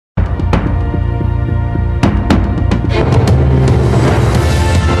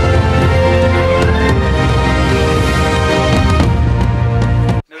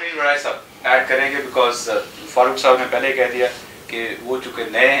فاروق صاحب نے پہلے کہہ دیا کہ وہ چونکہ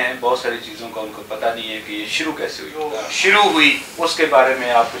نئے ہیں بہت ساری چیزوں کا ان کو پتہ نہیں ہے کہ یہ شروع کیسے ہوئی، شروع ہوئی اس کے بارے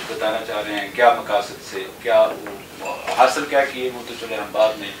میں آپ کچھ بتانا چاہ رہے ہیں؟ کیا مقاصد سے، کیا حاصل کیا کیے، وہ تو چلے ہم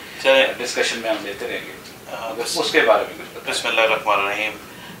بعد میں ڈسکشن میں ہم لیتے رہیں گے، اس کے بارے میں کچھ بتائیں۔ بسم اللہ الرحمن الرحیم۔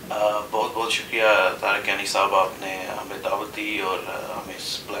 بہت بہت شکریہ طارق یعنی صاحب، آپ نے ہمیں دعوت دی اور ہمیں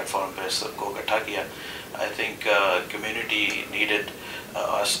اس پلیٹ فارم پہ سب کو اکٹھا کیا۔ I think community needed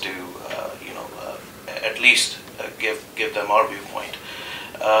us to at least give them our viewpoint۔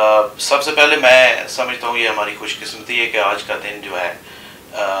 سب سے پہلے میں سمجھتا ہوں یہ ہماری خوش قسمتی ہے کہ آج کا دن جو ہے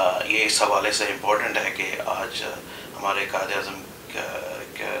یہ اس حوالے سے امپورٹنٹ ہے کہ آج ہمارے قائد اعظم کا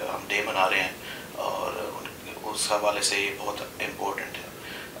ہم ڈے منا رہے ہیں، اور اس حوالے سے یہ بہت امپورٹنٹ ہے۔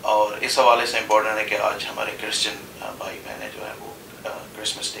 اور اس حوالے سے امپورٹنٹ ہے کہ آج ہمارے کرسچن بھائی بہنیں جو ہے وہ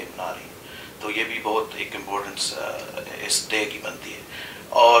کرسمس ڈے منا رہی ہیں، تو یہ بھی بہت ایک امپورٹنس اس ڈے کی بنتی ہے۔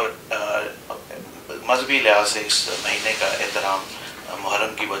 اور مذہبی لحاظ سے اس مہینے کا احترام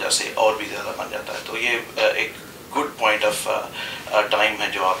محرم کی وجہ سے اور بھی زیادہ بن جاتا ہے، تو یہ ایک گڈ پوائنٹ آف ٹائم ہے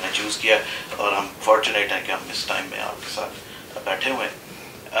جو آپ نے چوز کیا، اور ہم فارچونیٹ ہیں کہ ہم اس ٹائم میں آپ کے ساتھ بیٹھے ہوئے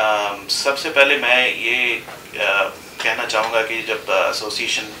ہیں۔ سب سے پہلے میں یہ کہنا چاہوں گا کہ جب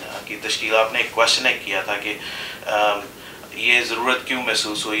ایسوسیشن کی تشکیل، آپ نے ایک کویشچن کیا تھا کہ یہ ضرورت کیوں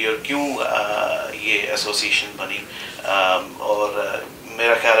محسوس ہوئی اور کیوں یہ ایسوسیشن بنی، اور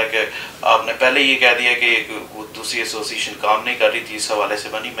میرا خیال ہے کہ آپ نے پہلے یہ کہہ دیا کہ وہ دوسری ایسوسیشن کام نہیں کر رہی تھی، اس حوالے سے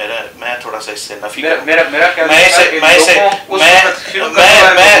بنی۔ میں تھوڑا سا اس سے نفی کروں، میں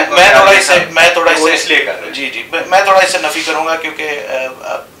تھوڑا اس سے نفی کروں گا، کیونکہ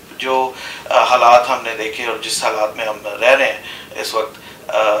جو حالات ہم نے دیکھے اور جس حالات میں ہم رہ رہے ہیں اس وقت،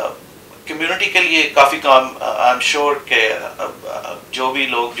 کمیونٹی کے لیے کافی کام، آئی ایم شیور کہ جو بھی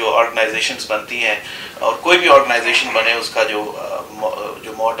لوگ، جو آرگنائزیشنز بنتی ہیں، اور کوئی بھی آرگنائزیشن بنے، اس کا جو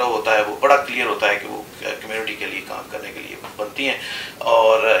موٹو ہوتا ہے وہ بڑا کلیئر ہوتا ہے کہ وہ کمیونٹی کے لیے کام کرنے کے لیے بنتی ہیں،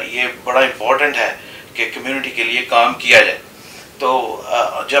 اور یہ بڑا امپورٹنٹ ہے کہ کمیونٹی کے لیے کام کیا جائے۔ تو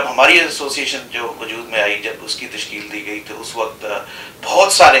جب ہماری ایسوسیشن جو وجود میں آئی، جب اس کی تشکیل دی گئی، تو اس وقت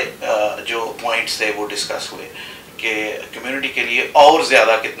بہت سارے جو پوائنٹس تھے وہ ڈسکس ہوئے کہ کمیونٹی کے لیے اور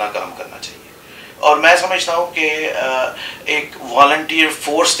زیادہ کتنا کام کرنا چاہیے۔ اور میں سمجھتا ہوں کہ ایک والنٹیئر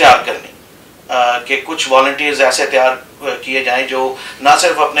فورس تیار کرنی، کہ کچھ والنٹیئرز ایسے تیار کیے جائیں جو نہ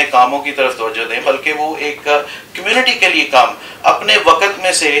صرف اپنے کاموں کی طرف توجہ دیں، بلکہ وہ ایک کمیونٹی کے لیے کام، اپنے وقت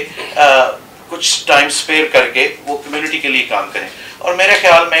میں سے کچھ ٹائم اسپیئر کر کے وہ کمیونٹی کے لیے کام کریں۔ اور میرے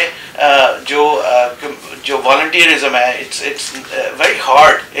خیال میں جو والنٹیئرزم ہے، it's very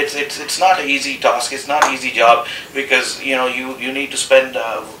hard, it's not an easy task, it's not an easy job, because you need to spend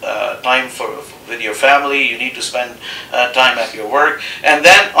time with your family, you need to spend time at your work, and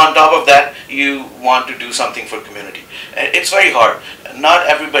then on top of that you want to do something for community. It's very hard,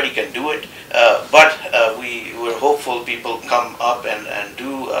 not everybody can do it, but we're hopeful people come up and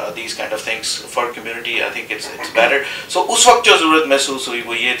do these kind of things for community. I think it's better. So اس وقت جو ضرورت محسوس ہوئی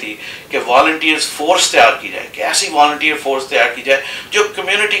وہ یہ تھی کہ volunteers force تیار کی جائے، کہ ایسی والنٹیئر فورس تیار کی جائے جو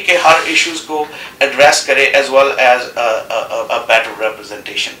کمیونٹی کے ہر ایشوز کو ایڈریس کرے، as well as better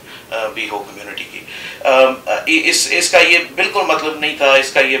representation بھی ہو کمیونٹی کی۔ اس کا یہ بالکل مطلب نہیں تھا،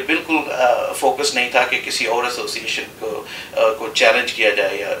 اس کا یہ بالکل فوکس نہیں تھا کہ کسی اور ایسوسیشن کو چیلنج کیا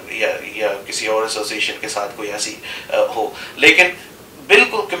جائے یا کسی اور ایسوسیشن کے ساتھ کوئی ایسی ہو، لیکن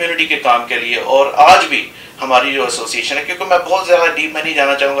بالکل کمیونٹی کے کام کے لیے۔ اور آج بھی ہماری جو ایسوسیشن ہے، کیونکہ میں بہت زیادہ ڈیپ میں نہیں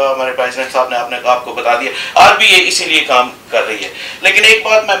جانا چاہوں گا، ہمارے پریزیڈنٹ صاحب نے آپ کو بتا دیا، آج بھی یہ اسی لیے کام کر رہی ہے۔ لیکن ایک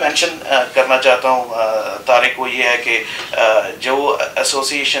بات میں مینشن کرنا چاہتا ہوں طارق، وہ یہ ہے کہ جو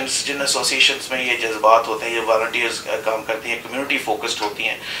ایسوسیشنز، جن ایسوسیشنز میں یہ جذبات ہوتے ہیں، یہ والنٹیئرز کام کرتی ہیں، کمیونٹی فوکسڈ ہوتی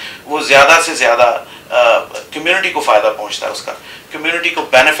ہیں، وہ زیادہ سے زیادہ کمیونٹی کو فائدہ پہنچتا ہے، اس کا کمیونٹی کو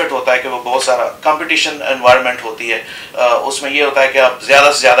بینیفٹ ہوتا ہے کہ وہ بہت سارا کمپٹیشن انوائرمنٹ ہوتی ہے، اس میں یہ ہوتا ہے کہ آپ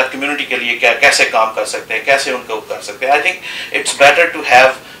زیادہ سے زیادہ کمیونٹی کے لیے کیسے کام کر سکتے ہیں، کیسے ان کو کر سکتے ہیں۔ I think it's better to have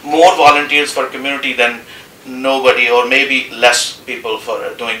more volunteers for community then nobody or maybe less people for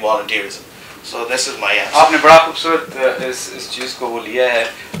doing volunteerism. So this is my answer. آپ نے بڑا خوبصورت اس چیز کو وہ لیا ہے،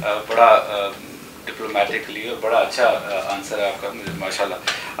 بڑا ڈپلومیٹکلی، اور بڑا اچھا آنسر ہے آپ کا، مجھے ماشاء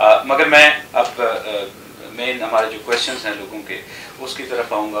اللہ۔ مگر میں اب مین ہمارے جو کویشچنس ہیں لوگوں کے، اس کی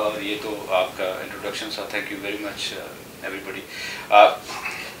طرف آؤں گا، اور یہ تو آپ کا انٹروڈکشن تھا، thank you very much every body.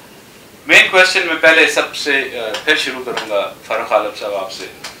 Main question میں پہلے سب سے پھر شروع کروں گا فاروق عالم صاحب آپ سے۔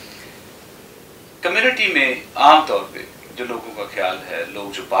 کمیونٹی میں عام طور پہ جو لوگوں کا خیال ہے،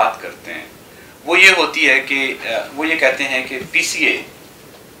 لوگ جو بات کرتے ہیں، وہ یہ ہوتی ہے کہ وہ یہ کہتے ہیں کہ پی سی اے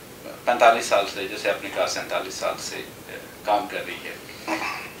 45 سال سے، جیسے آپ نے کہا 47 سال سے کام کر رہی ہے،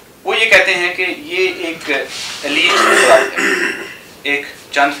 وہ یہ کہتے ہیں کہ یہ ایک ایلیٹ کلب ہے، एक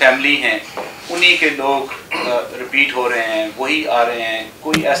चंद फैमिली हैं, उन्हीं के लोग रिपीट हो रहे हैं, वही आ रहे हैं,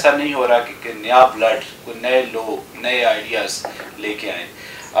 कोई ऐसा नहीं हो रहा कि नया ब्लड, कोई नए लोग नए आइडियाज़ लेके आएँ।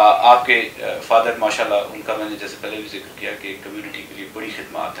 आपके फादर माशाल्लाह, उनका मैंने जैसे पहले भी जिक्र किया कि कम्युनिटी के लिए बड़ी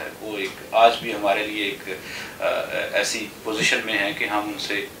खिदमत है, वो एक आज भी हमारे लिए एक ऐसी पोजीशन में है कि हम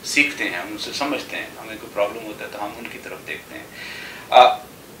उनसे सीखते हैं, हम उनसे समझते हैं, हमें कोई प्रॉब्लम होता है तो हम उनकी तरफ देखते हैं।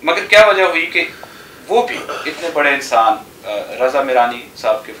 मगर क्या वजह हुई कि वो भी इतने बड़े इंसान, रज़ा मिरानी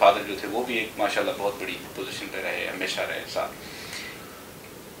साहब के फादर जो थे वो भी एक माशाल्लाह बहुत बड़ी पोजीशन पे रहे, हमेशा रहे साथ,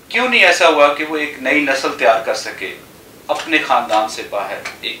 क्यों नहीं ऐसा हुआ कि वो एक नई नस्ल तैयार कर सके अपने ख़ानदान से बाहर,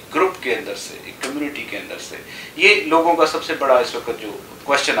 एक ग्रुप के अंदर से, एक कम्युनिटी के अंदर से? ये लोगों का सबसे बड़ा इस वक्त जो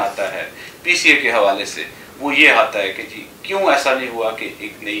क्वेश्चन आता है PCA के हवाले से, वो ये आता है कि जी क्यों ऐसा नहीं हुआ कि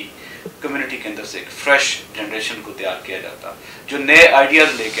एक नई कम्युनिटी के अंदर से एक फ्रेश जनरेशन को तैयार किया जाता, जो नए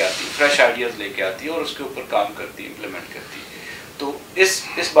आइडियाज़ लेके आती, फ्रेश आइडियाज़ लेके आती और उसके ऊपर काम करती, इम्प्लीमेंट करती। तो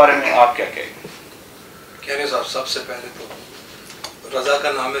इस बारे में आप क्या कहेंगे? कहने साहब, सबसे पहले तो रज़ा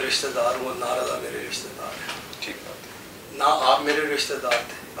का नाम है रिश्तेदार, वो ना रज़ा मेरे रिश्तेदार हैं। ठीक बात है। ना आप मेरे रिश्तेदार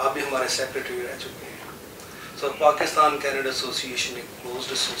थे, आप भी हमारे सेक्रेटरी रह चुके हैं। सो पाकिस्तान कैनेडा एसोसिएशन एक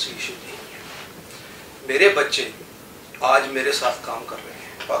क्लोज्ड एसोसिएशन नहीं है। मेरे बच्चे आज मेरे साथ काम कर रहे हैं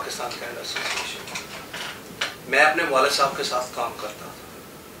पाकिस्तान कैनेडा एसोसिएशन। मैं अपने वालिद साहब के साथ काम करता था,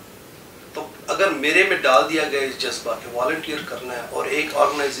 तो अगर मेरे में डाल दिया गया इस जज्बा कि वॉलंटियर करना है और एक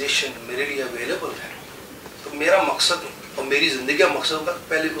ऑर्गेनाइजेशन मेरे लिए अवेलेबल है, तो मेरा मकसद और मेरी ज़िंदगी का मकसद होगा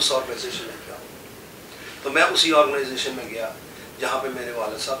पहले उस ऑर्गेनाइजेशन में क्या। तो मैं उसी ऑर्गेनाइजेशन में गया जहाँ पे मेरे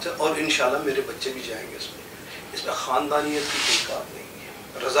वालिद साहब थे, और इंशाल्लाह मेरे बच्चे भी जाएंगे इसमें ख़ानदानियत की कोई बात नहीं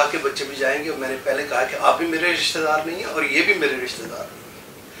है। रज़ा के बच्चे भी जाएंगे, और मैंने पहले कहा कि आप भी मेरे रिश्तेदार नहीं हैं और ये भी मेरे रिश्तेदार नहीं हैं।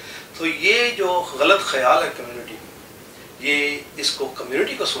 तो ये जो गलत ख्याल है कम्युनिटी, ये इसको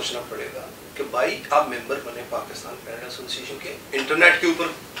कम्युनिटी को सोचना पड़ेगा कि भाई आप मेंबर बने पाकिस्तान कैनेडा एसोसिएशन के। इंटरनेट के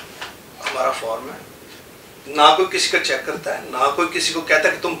ऊपर हमारा फॉर्म है, ना कोई किसी का चेक करता है, ना कोई किसी को कहता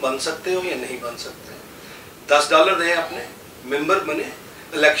है कि तुम बन सकते हो या नहीं बन सकते। $10 दें, अपने मेंबर बने,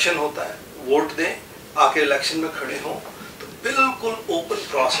 इलेक्शन होता है, वोट दें, आके इलेक्शन में खड़े हों, तो बिल्कुल ओपन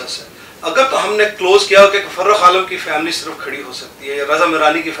प्रोसेस है। अगर तो हमने क्लोज किया हो कि फर्रुख आलम की फैमिली सिर्फ खड़ी हो सकती है या रज़ा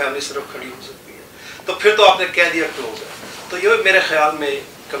मिरानी की फैमिली सिर्फ खड़ी हो सकती है, तो फिर तो आपने कह दिया क्लोज है। तो ये मेरे ख्याल में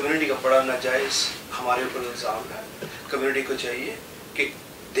कम्युनिटी का बड़ा नाजायज़ हमारे ऊपर इल्ज़ाम है। कम्युनिटी को चाहिए कि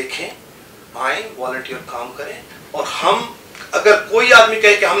देखें, आएँ, वॉलंटियर काम करें, और हम अगर कोई आदमी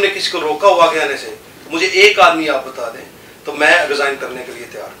कहे कि हमने किसी को रोका हुआ आगे आने से, मुझे एक आदमी आप बता दें तो मैं रिज़ाइन करने के लिए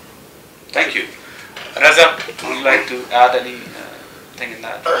तैयार हूँ। Thank you. Raza, would you like to add anything in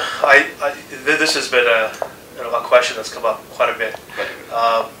that? This has been a question that's come up quite a bit,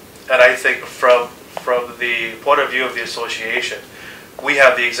 and I think from the point of view of the association, we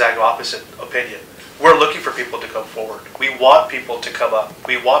have the exact opposite opinion. We're looking for people to come forward. We want people to come up.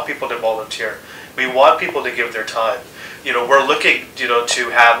 We want people to volunteer. We want people to give their time. We're looking, to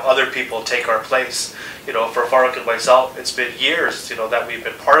have other people take our place. For Farooq and myself, it's been years, that we've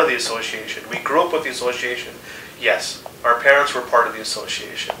been part of the association. We grew up with the association. Yes, our parents were part of the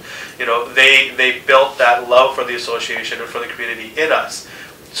association. They built that love for the association and for the community in us.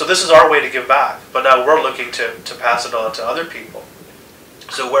 So this is our way to give back. But now we're looking to pass it on to other people.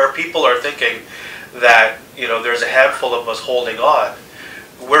 So where people are thinking that, there's a handful of us holding on,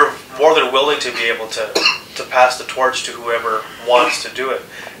 we're more than willing to be able to pass the torch to whoever wants to do it.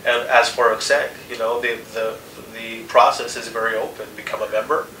 And as Farooq said, the process is very open. Become a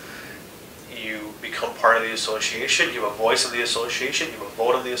member, you become part of the association, you have a voice in the association, you have a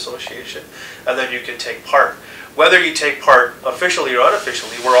vote in the association, and then you can take part. Whether you take part officially or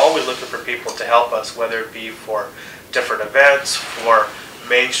unofficially, we're always looking for people to help us, whether it be for different events, for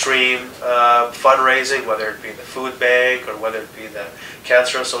mainstream fundraising, whether it be the food bank or whether it be the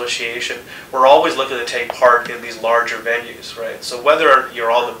Cancer Association. We're always looking to take part in these larger venues, right? So whether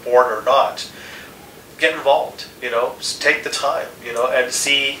you're on the board or not, get involved, take the time, and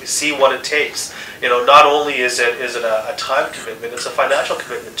see what it takes. Not only is it a time commitment, it's a financial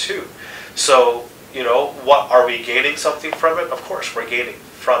commitment too. So, what are we gaining something from it? Of course we're gaining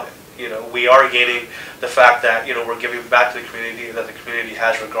from it. We are gaining the fact that, we're giving back to the community and that the community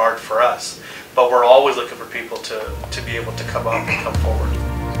has regard for us. But we're always looking for people to be able to come up and come forward.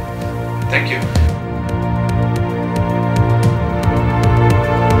 Thank you.